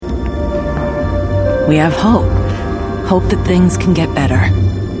We have hope. Hope that things can get better.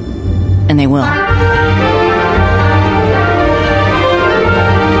 And they will. The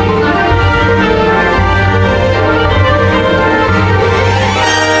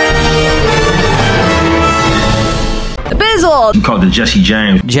Bizzle! You called the Jesse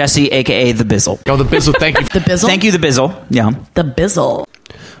James. Jesse, a.k.a. The Bizzle. Oh, the Bizzle, thank you. The Bizzle? Thank you, The Bizzle. Yeah. The Bizzle.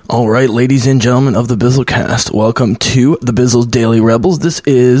 All right, ladies and gentlemen of the Bizzlecast, welcome to the Bizzle's Daily Rebels. This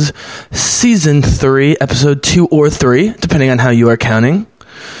is Season 3, Episode 2 or 3, depending on how you are counting.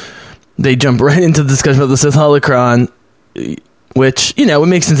 They jump right into the discussion of the Sith Holocron, which, you know, it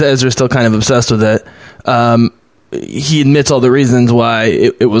makes sense that Ezra's still kind of obsessed with it. He admits all the reasons why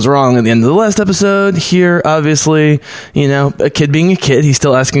it was wrong at the end of the last episode. Here, obviously, you know, a kid being a kid, he's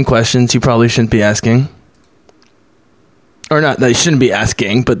still asking questions he probably shouldn't be asking. Or not that he shouldn't be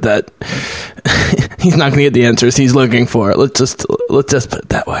asking, but that he's not going to get the answers he's looking for. Let's just put it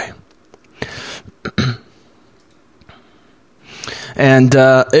that way. And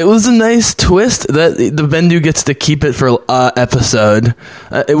it was a nice twist that the Bendu gets to keep it for an episode.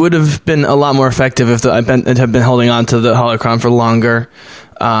 It would have been a lot more effective if it had been holding on to the holocron for longer.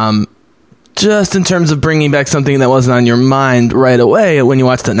 Just in terms of bringing back something that wasn't on your mind right away when you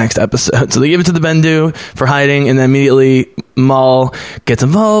watch the next episode. So they give it to the Bendu for hiding, and then immediately Maul gets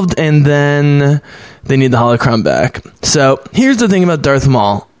involved, and then they need the holocron back. So here's the thing about Darth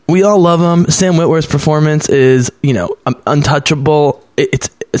Maul. We all love him. Sam Witwer's performance is, you know, untouchable. It's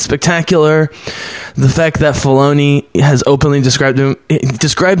spectacular. The fact that Filoni has openly described him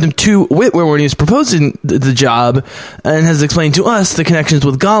to Witwer when he was proposing the job, and has explained to us the connections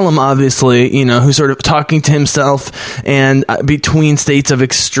with Gollum, obviously, you know, who's sort of talking to himself and between states of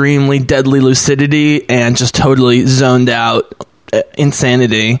extremely deadly lucidity and just totally zoned out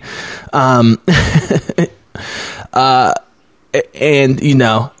insanity. And, you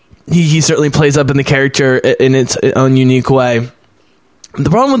know, he certainly plays up in the character in its own unique way. The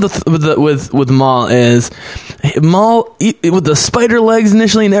problem with Maul is with the spider legs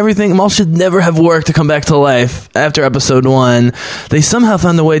initially and everything, Maul should never have worked to come back to life after episode 1. They somehow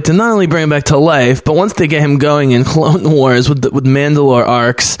found a way to not only bring him back to life, but once they get him going in Clone Wars with Mandalore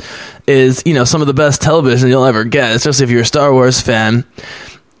arcs, is, you know, some of the best television you'll ever get, especially if you're a Star Wars fan.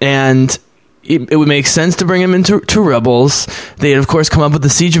 And it would make sense to bring him into Rebels. They had, of course, come up with the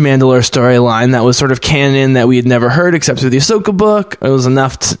Siege of Mandalore storyline that was sort of canon that we had never heard except through the Ahsoka book. It was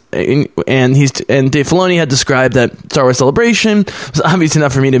enough, and Dave Filoni had described that Star Wars Celebration was obvious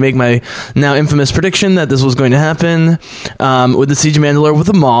enough for me to make my now infamous prediction that this was going to happen with the Siege of Mandalore with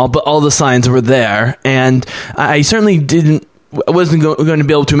the Maul, but all the signs were there, and I certainly wasn't going to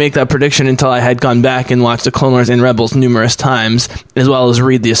be able to make that prediction until I had gone back and watched the Clone Wars and Rebels numerous times, as well as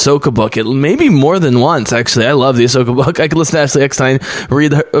read the Ahsoka book. Maybe more than once, actually. I love the Ahsoka book. I could listen to Ashley Eckstein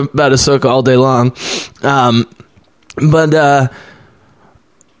read about Ahsoka all day long. But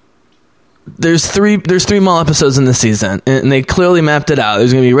there's three Maul episodes in this season, and they clearly mapped it out.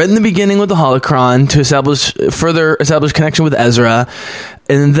 There's going to be right in the beginning with the holocron to further establish connection with Ezra,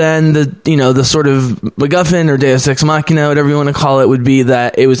 and then the sort of MacGuffin or Deus Ex Machina, whatever you want to call it, would be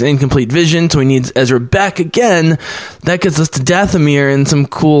that it was an incomplete vision, so he needs Ezra back again. That gets us to Dathomir and some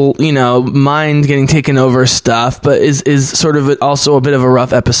cool, you know, mind getting taken over stuff, but is sort of also a bit of a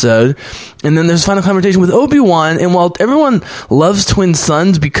rough episode. And then there's final conversation with Obi-Wan, and while everyone loves Twin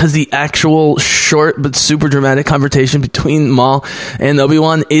Sons because the actual short but super dramatic conversation between Maul and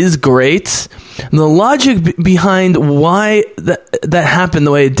Obi-Wan is great, the logic behind why that happened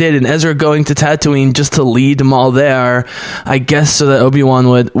the way it did, and Ezra going to Tatooine just to lead Maul there, I guess so that Obi-Wan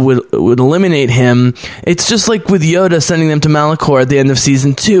would eliminate him. It's just like with Yoda sending them to Malachor at the end of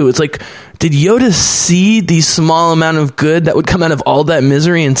season 2. It's like, did Yoda see the small amount of good that would come out of all that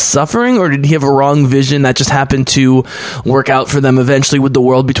misery and suffering, or did he have a wrong vision that just happened to work out for them eventually with the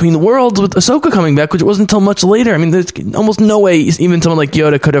world between the worlds, with Ahsoka coming back, which wasn't until much later? I mean, there's almost no way even someone like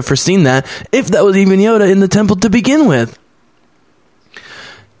Yoda could have foreseen that, if that was even Yoda in the temple to begin with.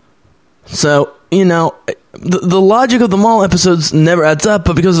 So, you know, the logic of the Maul episodes never adds up,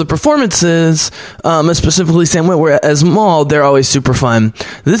 but because of the performances, specifically Sam Witwer as Maul, they're always super fun.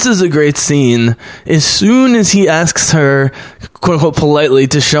 This is a great scene. As soon as he asks her, quote unquote, politely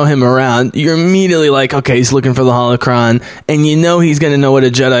to show him around, you're immediately like, okay, he's looking for the holocron, and you know he's going to know what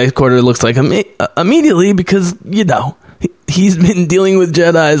a Jedi quarter looks like immediately, because, you know, he's been dealing with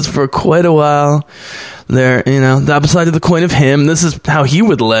Jedis for quite a while. They're, you know, the opposite side of the coin of him. This is how he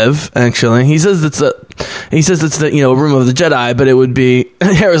would live, actually. He says it's the, you know, room of the Jedi, but it would be,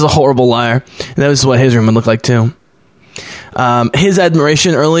 Harry's a horrible liar. And that was what his room would look like, too. His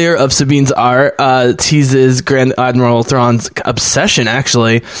admiration earlier of Sabine's art teases Grand Admiral Thrawn's obsession,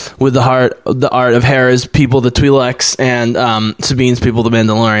 actually, with the art of Hera's people, the Twi'leks, and Sabine's people, the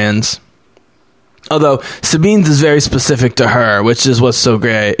Mandalorians. Although Sabine's is very specific to her, which is what's so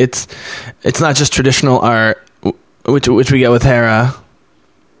great. It's not just traditional art, which we get with Hera.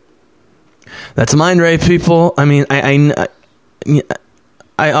 That's mind rape, people. I mean, I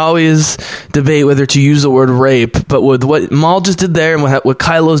always debate whether to use the word rape, but with what Maul just did there and what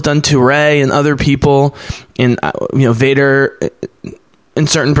Kylo's done to Rey and other people, and Vader in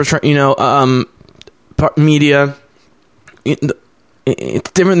certain media,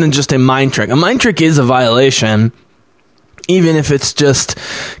 it's different than just a mind trick. A mind trick is a violation, even if it's just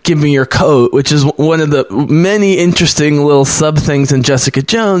give me your coat, which is one of the many interesting little sub things in Jessica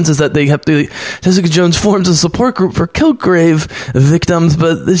Jones, is that Jessica Jones forms a support group for Kilgrave victims,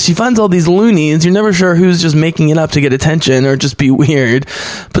 but she finds all these loonies. You're never sure who's just making it up to get attention or just be weird.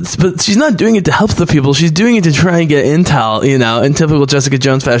 But she's not doing it to help the people. She's doing it to try and get intel, in typical Jessica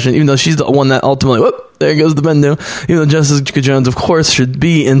Jones fashion, even though she's the one that ultimately, there goes the Bendu. Even though Jessica Jones, of course, should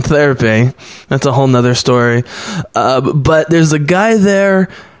be in therapy. That's a whole nother story. But there's a guy there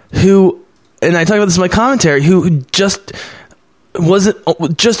who, and I talk about this in my commentary, who had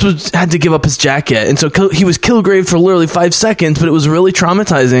to give up his jacket. And so he was Kilgrave for literally 5 seconds, but it was really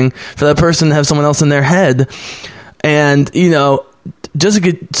traumatizing for that person to have someone else in their head. And,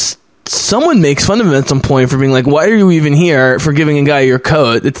 someone makes fun of him at some point for being like, why are you even here for giving a guy your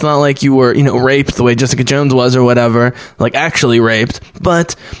coat? It's not like you were, raped the way Jessica Jones was or whatever, like actually raped,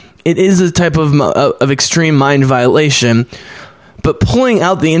 but it is a type of extreme mind violation. But pulling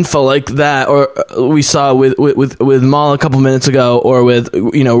out the info like that, or we saw with Maul a couple minutes ago, or with,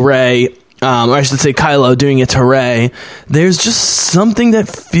 Rey, or I should say Kylo doing it to Rey, there's just something that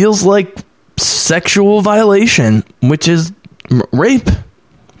feels like sexual violation, which is rape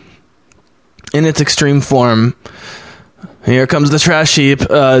in its extreme form. Here comes the trash heap.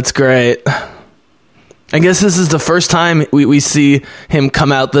 It's great. I guess this is the first time we see him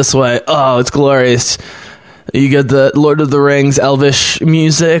come out this way. Oh, it's glorious. You get the Lord of the Rings elvish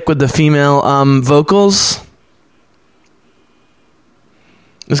music with the female vocals.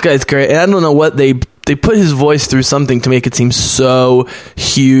 This guy's great. And I don't know what they put his voice through something to make it seem so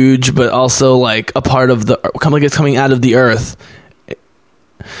huge, but also like a part of it's coming out of the earth.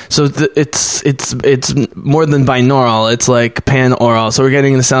 So it's more than binaural. It's like pan-aural. So we're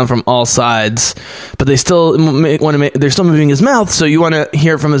getting the sound from all sides, but they still they're still moving his mouth. So you want to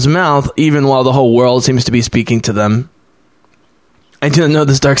hear it from his mouth, even while the whole world seems to be speaking to them. I didn't know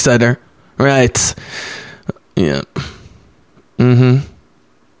this, Darksider. Right? Yeah. Mm-hmm.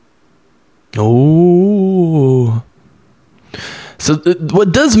 Oh. So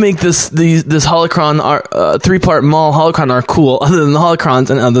what does make this holocron three-part Maul holocron arc cool, other than the holocrons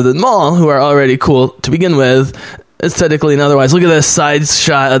and other than Maul, who are already cool to begin with, aesthetically and otherwise. Look at this side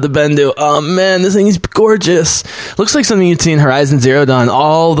shot of the Bendu. Oh man, this thing is gorgeous. Looks like something you'd see in Horizon Zero Dawn.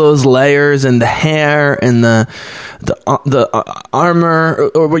 All those layers and the hair and the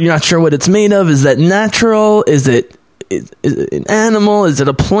armor, or you're not sure what it's made of. Is that natural? Is it an animal? Is it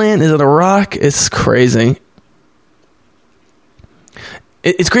a plant? Is it a rock? It's crazy.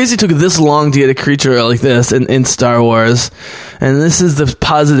 It's crazy it took this long to get a creature like this in Star Wars, and this is the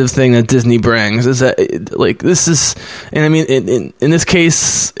positive thing that Disney brings, is that this is, and I mean in this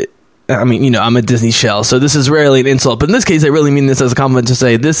case, I mean, I'm a Disney shell, so this is rarely an insult, but in this case I really mean this as a compliment to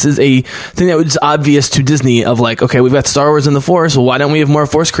say this is a thing that was obvious to Disney of like, okay, we've got Star Wars in the Force, well, why don't we have more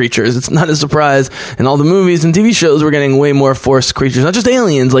Force creatures? It's not a surprise. In all the movies and TV shows, we're getting way more Force creatures, not just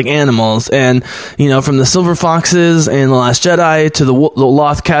aliens, like animals. And from the Silver Foxes in The Last Jedi to the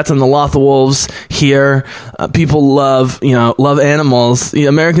Loth Cats and the Loth Wolves here, people love animals.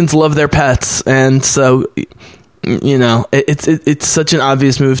 Americans love their pets, and so it's such an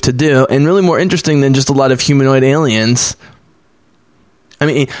obvious move to do, and really more interesting than just a lot of humanoid aliens. I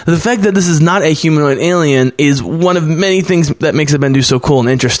mean, the fact that this is not a humanoid alien is one of many things that makes the Bendu so cool and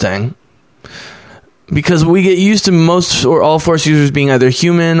interesting. Because we get used to most or all Force users being either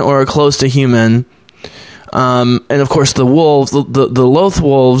human or close to human. And of course the wolves, the Loth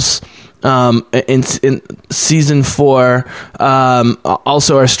Wolves, in season 4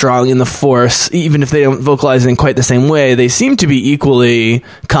 also are strong in the Force, even if they don't vocalize it in quite the same way. They seem to be equally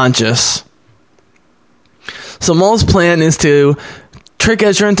conscious. So Maul's plan is to trick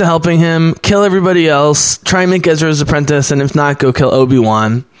Ezra into helping him, kill everybody else, try and make Ezra his apprentice, and if not, go kill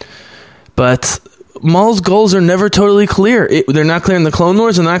Obi-Wan. But Maul's goals are never totally clear. They're not clear in the Clone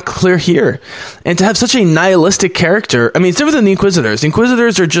Wars, and not clear here. And to have such a nihilistic character, I mean, it's different than the Inquisitors. The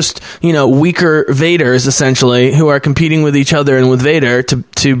Inquisitors are just, weaker Vaders, essentially, who are competing with each other and with Vader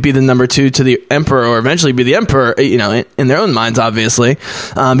to be the number 2 to the Emperor, or eventually be the Emperor, in their own minds, obviously,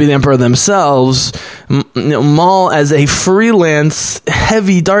 be the Emperor themselves. Maul, as a freelance,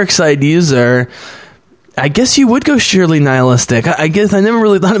 heavy dark side user, I guess you would go sheerly nihilistic. I guess I never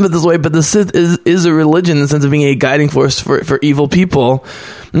really thought of it this way, but the Sith is a religion in the sense of being a guiding force for evil people.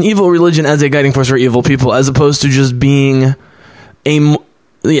 An evil religion as a guiding force for evil people, as opposed to just being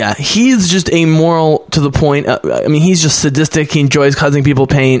he's just amoral to the point. He's just sadistic. He enjoys causing people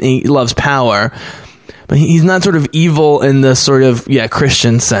pain, and he loves power. But he's not sort of evil in the sort of,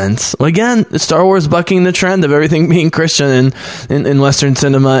 Christian sense. Well, again, Star Wars bucking the trend of everything being Christian in Western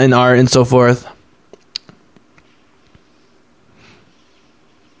cinema and art and so forth.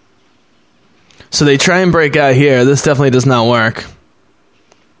 So they try and break out here. This definitely does not work.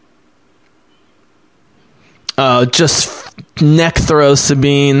 Just neck throws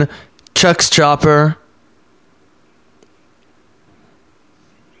Sabine. Chuck's chopper.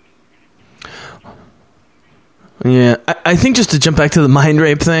 Yeah, I think just to jump back to the mind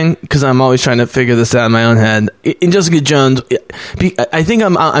rape thing, because I'm always trying to figure this out in my own head. In Jessica Jones, I think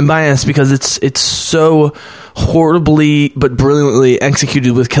I'm biased because it's so horribly but brilliantly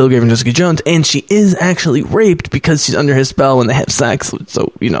executed with Kilgrave and Jessica Jones, and she is actually raped because she's under his spell when they have sex.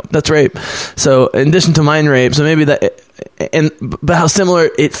 So that's rape. So in addition to mind rape, so maybe that, but how similar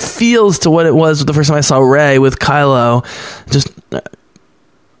it feels to what it was the first time I saw Rey with Kylo. Just,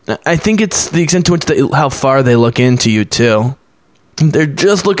 I think it's the extent to which how far they look into you too. They're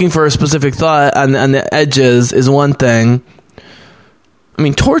just looking for a specific thought on the edges is one thing. I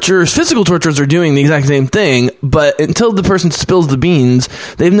mean, physical torturers are doing the exact same thing, but until the person spills the beans,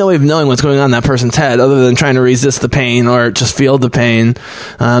 they have no way of knowing what's going on in that person's head other than trying to resist the pain or just feel the pain.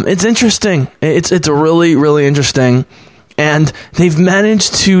 It's interesting. It's really, really interesting. And they've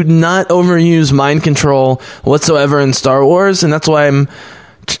managed to not overuse mind control whatsoever in Star Wars, and that's why I'm...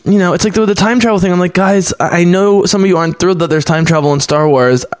 it's like the time travel thing. I'm like, guys, I know some of you aren't thrilled that there's time travel in Star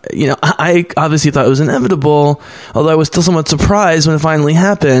Wars. I obviously thought it was inevitable, although I was still somewhat surprised when it finally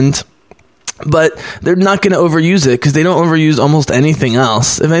happened. But they're not going to overuse it because they don't overuse almost anything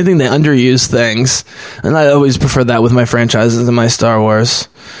else. If anything, they underuse things. And I always prefer that with my franchises and my Star Wars.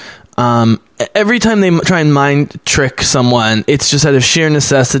 Every time they try and mind trick someone, it's just out of sheer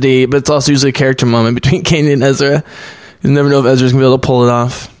necessity, but it's also usually a character moment between Kanan and Ezra. You never know if Ezra's going to be able to pull it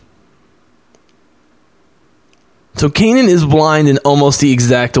off. So Kanan is blind in almost the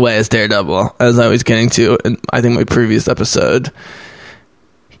exact way as Daredevil, as I was getting to in, I think, my previous episode.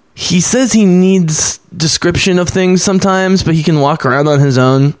 He says he needs description of things sometimes, but he can walk around on his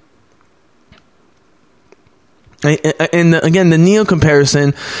own. And again, the Neo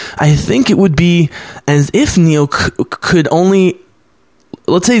comparison, I think it would be as if Neo could only...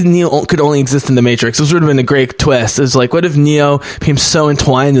 Let's say Neo could only exist in the Matrix. This would have been a great twist. It's like, what if Neo became so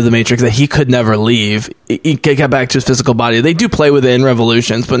entwined with the Matrix that he could never leave? He got back to his physical body. They do play with it in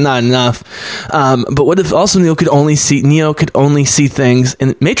Revolutions, but not enough. But what if also Neo could only see things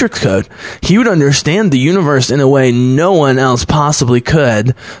in Matrix code? He would understand the universe in a way no one else possibly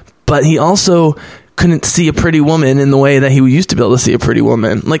could, but he also couldn't see a pretty woman in the way that he used to be able to see a pretty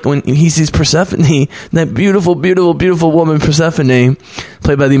woman. Like when he sees Persephone, that beautiful, beautiful, beautiful woman Persephone,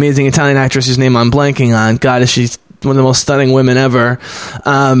 played by the amazing Italian actress whose name I'm blanking on. God, is she one of the most stunning women ever,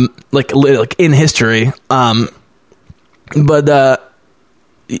 like in history. But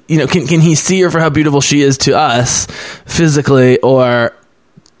can he see her for how beautiful she is to us physically, or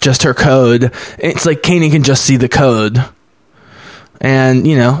just her code? It's like Kanan can just see the code. And,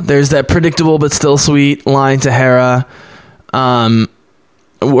 there's that predictable but still sweet line to Hera,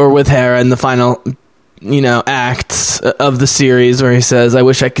 or with Hera in the final, acts of the series where he says, I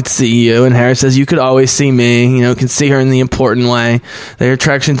wish I could see you. And Hera says, you could always see me, can see her in the important way. Their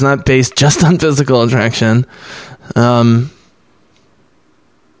attraction's not based just on physical attraction. Yeah.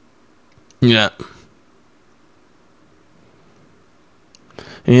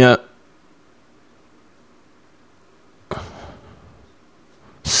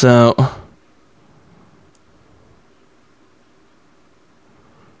 So,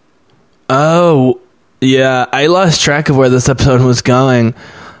 I lost track of where this episode was going.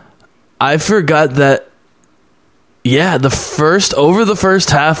 I forgot that, the first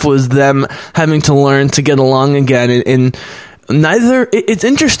half was them having to learn to get along again, and it's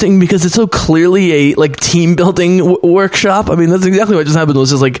interesting because it's so clearly a like team building workshop. I mean, that's exactly what just happened. It was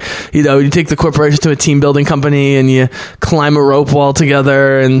just like, you take the corporation to a team building company and you climb a rope wall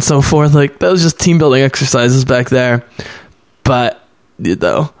together and so forth. Like, that was just team building exercises back there. But,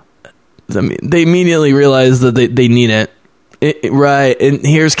 I mean, they immediately realized that they need it. Right, and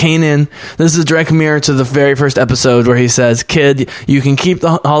here's Kanan. This is a direct mirror to the very first episode where he says, "Kid, you can keep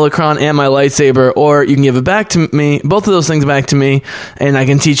the holocron and my lightsaber, or you can give it back to me, both of those things back to me, and I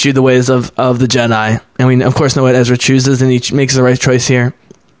can teach you the ways of the Jedi." And we, of course, know what Ezra chooses, and he makes the right choice here.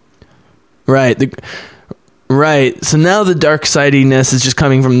 Right, right. So now the dark sidiness is just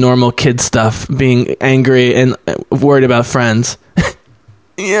coming from normal kid stuff, being angry and worried about friends.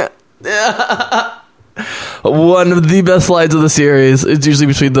 Yeah. One of the best lines of the series is usually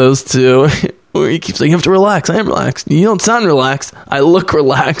between those two, where he keeps saying, "You have to relax." I am relaxed. You don't sound relaxed. I look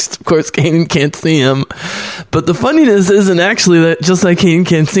relaxed. Of course, Kanan can't see him. But the funniness isn't actually that just like Kanan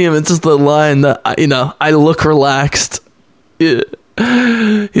can't see him. It's just the line that, I look relaxed. Yeah.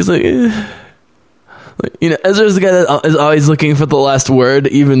 He's like, Ezra's the guy that is always looking for the last word,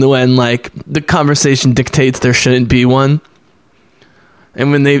 even when, like, the conversation dictates there shouldn't be one.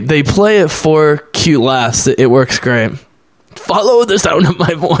 And when they play it for cute laughs, it works great. Follow the sound of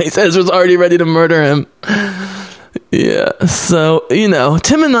my voice. Ezra's already ready to murder him. Yeah, so, Tim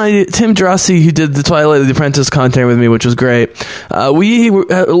Drossi, who did the Twilight of the Apprentice content with me, which was great, we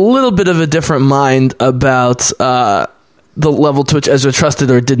had a little bit of a different mind about the level to which Ezra trusted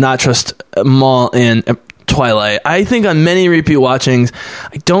or did not trust Maul in Twilight. I think on many repeat watchings,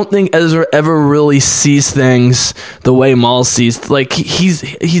 I don't think Ezra ever really sees things the way Maul sees. Like,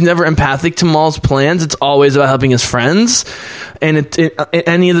 he's never empathic to Maul's plans. It's always about helping his friends, and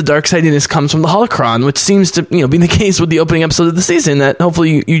any of the dark sidiness comes from the holocron, which seems to be the case with the opening episode of the season that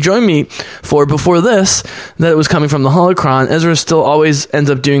hopefully you join me for before this, that it was coming from the holocron. Ezra still always ends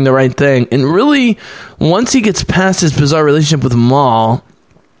up doing the right thing, and really, once he gets past his bizarre relationship with Maul,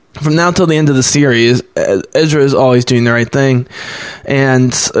 from now till the end of the series, Ezra is always doing the right thing.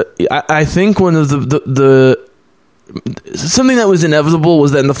 And I think one of the something that was inevitable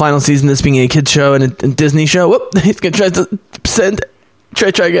was that in the final season, this being a kid show and a Disney show, he's going to try to send, try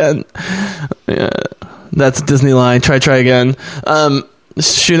again. Yeah, that's a Disney line, try again.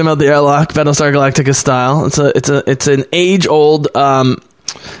 Shoot him out the airlock, Battlestar Galactica style. It's an age-old, what's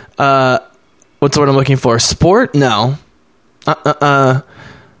the word I'm looking for? Sport? No.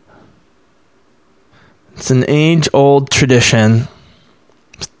 It's an age-old tradition.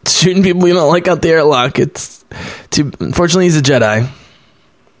 Shooting people you don't like out the airlock. Unfortunately, he's a Jedi.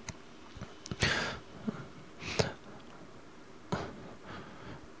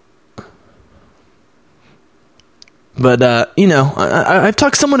 But, I've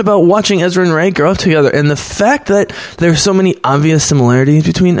talked somewhat about watching Ezra and Rey grow up together, and the fact that there's so many obvious similarities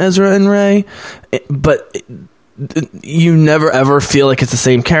between Ezra and Rey, but you never ever feel like it's the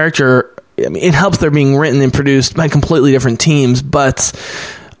same character. I mean, it helps they're being written and produced by completely different teams, but,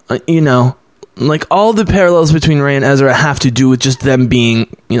 like, all the parallels between Rey and Ezra have to do with just them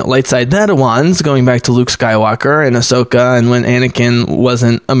being, light side Padawans, going back to Luke Skywalker and Ahsoka, and when Anakin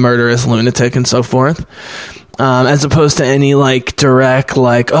wasn't a murderous lunatic and so forth, as opposed to any, like, direct,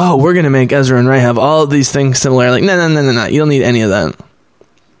 like, oh, we're going to make Ezra and Rey have all of these things similar. Like, no, you don't need any of that.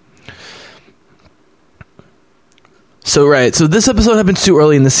 So this episode happens too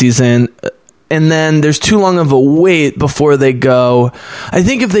early in the season, and then there's too long of a wait before they go. I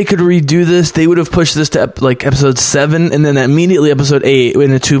think if they could redo this, they would have pushed this to episode 7, and then immediately episode 8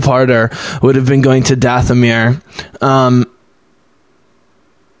 in a two-parter would have been going to Dathomir.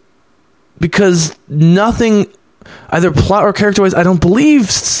 Because nothing, either plot or character-wise, I don't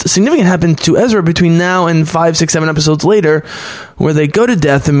believe significant happened to Ezra between now and 5, 6, 7 episodes later, where they go to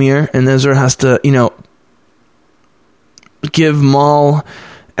Dathomir, and Ezra has to, give Maul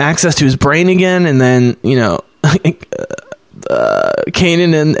access to his brain again, and then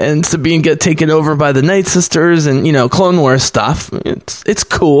Kanan and Sabine get taken over by the Night Sisters, and Clone Wars stuff. It's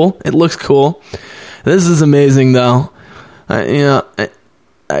cool. It looks cool. This is amazing, though.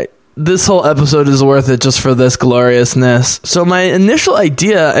 This whole episode is worth it just for this gloriousness. So my initial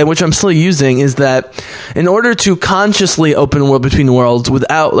idea, and which I'm still using, is that in order to consciously open World Between Worlds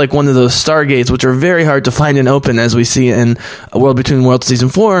without like one of those Stargates, which are very hard to find and open, as we see in A World Between Worlds Season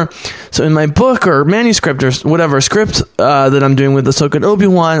 4. So in my book or manuscript or whatever script that I'm doing with Ahsoka and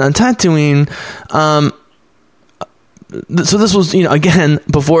Obi-Wan on Tatooine, so this was, again,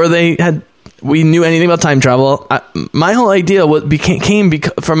 before we knew anything about time travel. My whole idea came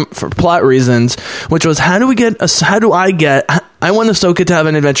for plot reasons, which was I want Ahsoka to have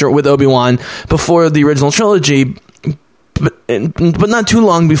an adventure with Obi-Wan before the original trilogy, but not too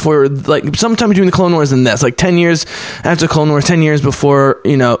long before, like sometime between the Clone Wars and this, like 10 years after Clone Wars, 10 years before,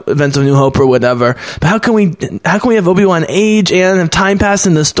 events of New Hope or whatever. But how can we have Obi-Wan age and have time pass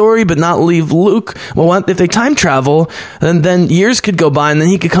in the story but not leave Luke? Well, if they time travel, then years could go by and then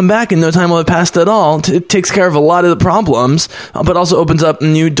he could come back and no time will have passed at all. It takes care of a lot of the problems, but also opens up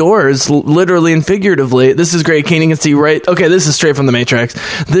new doors, literally and figuratively. This is great. Katie can see right. Okay, this is straight from the Matrix.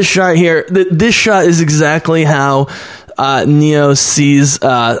 This shot here, this shot is exactly how Neo sees,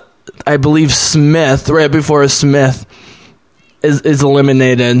 I believe, Smith, right before Smith is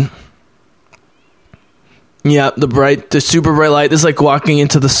eliminated. Yeah, the super bright light is like walking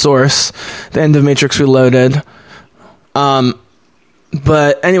into the source, the end of Matrix Reloaded.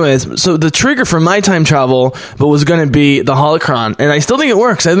 But anyways, so the trigger for my time travel was going to be the holocron, and I still think it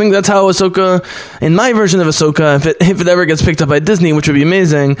works. I think that's how Ahsoka, in my version of Ahsoka, if it ever gets picked up by Disney, which would be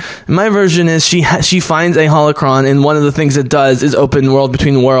amazing, my version is she finds a holocron, and one of the things it does is open world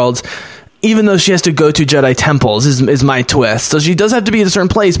between worlds, even though she has to go to Jedi temples, is my twist. So she does have to be at a certain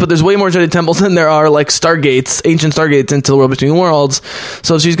place, but there's way more Jedi temples than there are like stargates, ancient stargates into the world between worlds.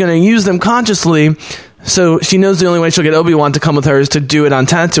 So she's going to use them consciously. So she knows the only way she'll get Obi-Wan to come with her is to do it on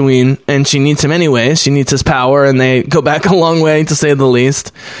Tatooine, and she needs him anyway. She needs his power, and they go back a long way, to say the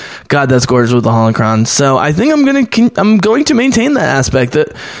least. God, that's gorgeous with the holocron. So I think I'm going to maintain that aspect,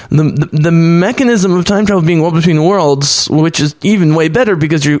 that the mechanism of time travel being world between worlds, which is even way better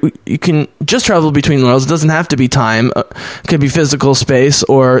because you can just travel between worlds. It doesn't have to be time. It could be physical space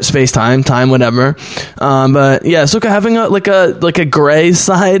or space-time, whatever. But yeah, Ahsoka having a gray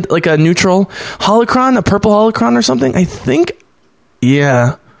side, like a neutral holocron, a purple holocron or something, I think.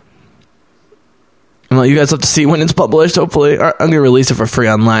 Yeah. Well, you guys have to see when it's published, hopefully. I'm going to release it for free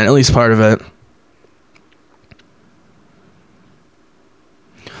online, at least part of it.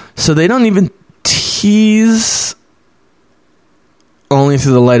 So they don't even tease only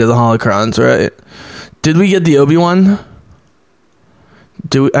through the light of the holocrons, right? Did we get the Obi-Wan?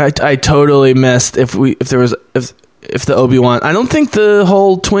 I totally missed if the Obi-Wan. I don't think the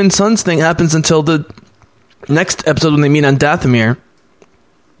whole twin sons thing happens until the next episode when they meet on Dathomir.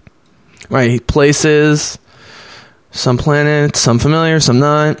 Right, places, some planets, some familiar, some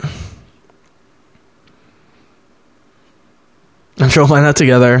not. I'm sure we'll find out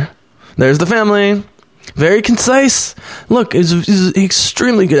together. There's the family. Very concise. Look, it's an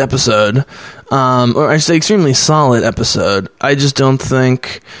extremely good episode. Or I should say extremely solid episode. I just don't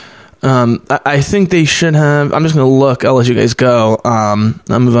think... I think they should have... I'm just going to look. I'll let you guys go. I'll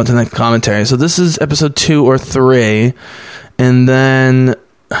move on to the next commentary. So this is episode 2 or 3. And then...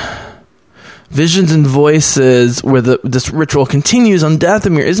 Visions and Voices, where this ritual continues on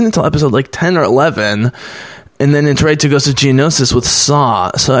Dathomir, isn't until episode like 10 or 11. And then it's right to Ghost of Geonosis with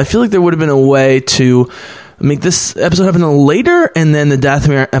Saw. So I feel like there would have been a way to make this episode happen a little later, and then the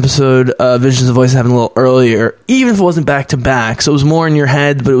Dathomir episode, Visions and Voices, happen a little earlier, even if it wasn't back-to-back. So it was more in your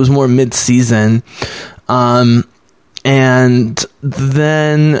head, but it was more mid-season. And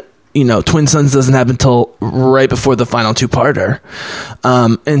then... Twin Sons doesn't happen until right before the final two-parter.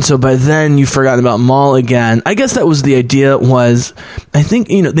 And so by then, you've forgotten about Maul again. I guess that was the idea, I think,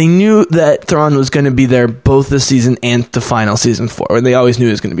 they knew that Thrawn was going to be there both this season and the final season 4. And they always knew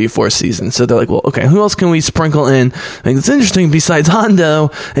it was going to be 4 seasons. So they're like, well, okay, who else can we sprinkle in? I think it's interesting besides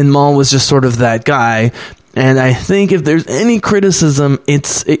Hondo, and Maul was just sort of that guy. And I think if there's any criticism,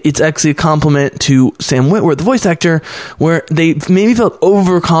 it's actually a compliment to Sam Witwer, the voice actor, where they maybe felt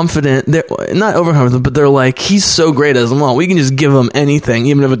overconfident. They're not overconfident, but they're like, he's so great as Maul. We can just give him anything,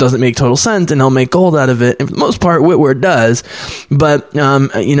 even if it doesn't make total sense, and he'll make gold out of it. And for the most part, Witwer does. But,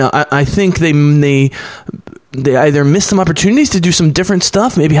 I think they either missed some opportunities to do some different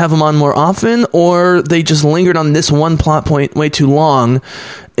stuff, maybe have him on more often, or they just lingered on this one plot point way too long,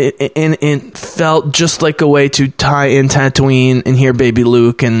 and it felt just like a way to tie in Tatooine and hear Baby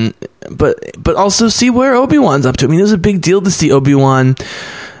Luke, but also see where Obi-Wan's up to. I mean, it was a big deal to see Obi-Wan,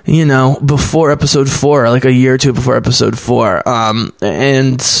 before episode 4, like a year or two before episode 4.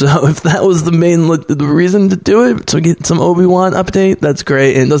 And so if that was the reason to do it, to get some Obi-Wan update, that's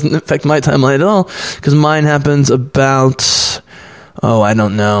great. And it doesn't affect my timeline at all, because mine happens about, I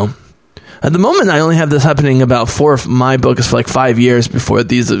don't know. At the moment, I only have this happening about 4 of my book is for like 5 years before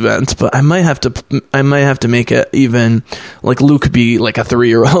these events, but I might have to make it even like Luke be like a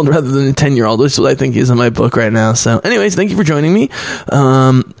 3-year-old rather than a 10-year-old, which is what I think is in my book right now. So anyways, thank you for joining me.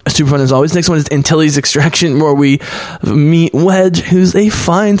 Super fun as always. Next one is Antilles Extraction, where we meet Wedge, who's a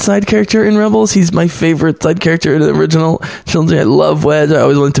fine side character in Rebels. He's my favorite side character in the original trilogy. I love Wedge. I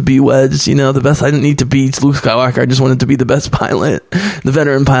always wanted to be Wedge, the best. I didn't need to be Luke Skywalker. I just wanted to be the best pilot, the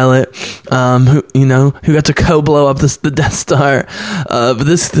veteran pilot. who got to co-blow up the Death Star. But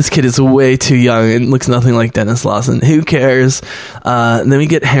this kid is way too young and looks nothing like Dennis Lawson. Who cares? Then we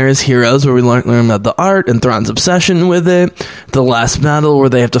get Hera's Heroes, where we learn about the art and Thrawn's obsession with it. The last battle, where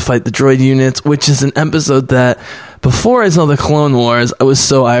they have to fight the droid units, which is an episode that, before I saw the Clone Wars, I was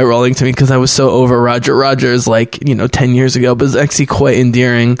so eye-rolling to me because I was so over Roger Rogers 10 years ago, but it's actually quite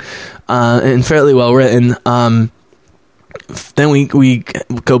endearing and fairly well written. Then we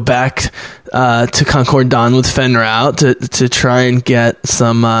go back to Concord Dawn with Fen Rao to try and get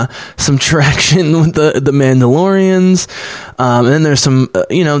some traction with the Mandalorians, and then there's some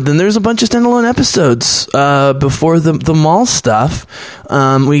then there's a bunch of standalone episodes before the Maul stuff.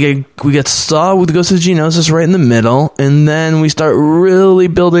 We get Saw with Ghost of Geonosis right in the middle, and then we start really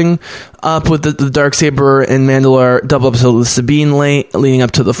building up with the Darksaber and Mandalore double episode with Sabine leading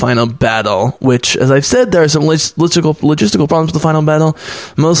up to the final battle, which, as I've said, there are some logistical problems with the final battle.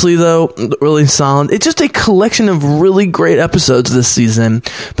 Mostly, though, really solid. It's just a collection of really great episodes this season,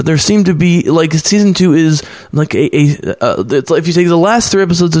 but there seem to be, season 2 is like it's like if you take the last 3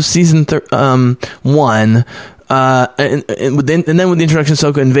 episodes of season 1, and then with the introduction of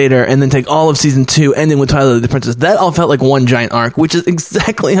Ahsoka and Vader, and then take all of season 2, ending with Twilight of the Princess, that all felt like one giant arc, which is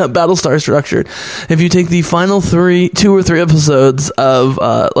exactly how Battlestar is structured. If you take the final 2 or 3 episodes of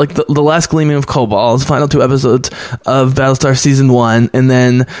the last gleaming of Cobalt, the final 2 episodes of Battlestar season 1, and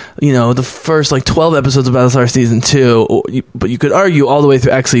then the first 12 episodes of Battlestar season 2, but you could argue all the way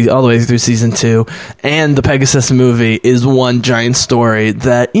through season 2, and the Pegasus movie is one giant story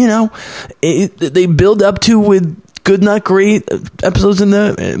that they build up to with good, not great episodes in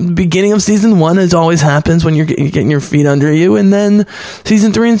the beginning of season 1, as always happens when you're getting your feet under you, and then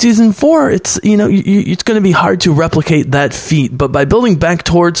season 3 and season 4, it's it's going to be hard to replicate that feat. But by building back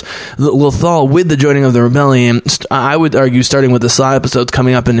towards Lothal with the joining of the rebellion, I would argue starting with the Saw episodes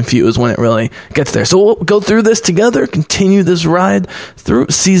coming up in a few is when it really gets there. So we'll go through this together, continue this ride through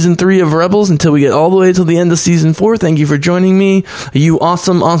season 3 of Rebels until we get all the way to the end of season 4. Thank you for joining me, you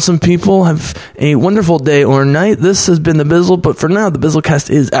awesome people. Have a wonderful day or night. This has been The Bizzle, but for now, The Bizzlecast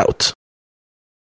is out.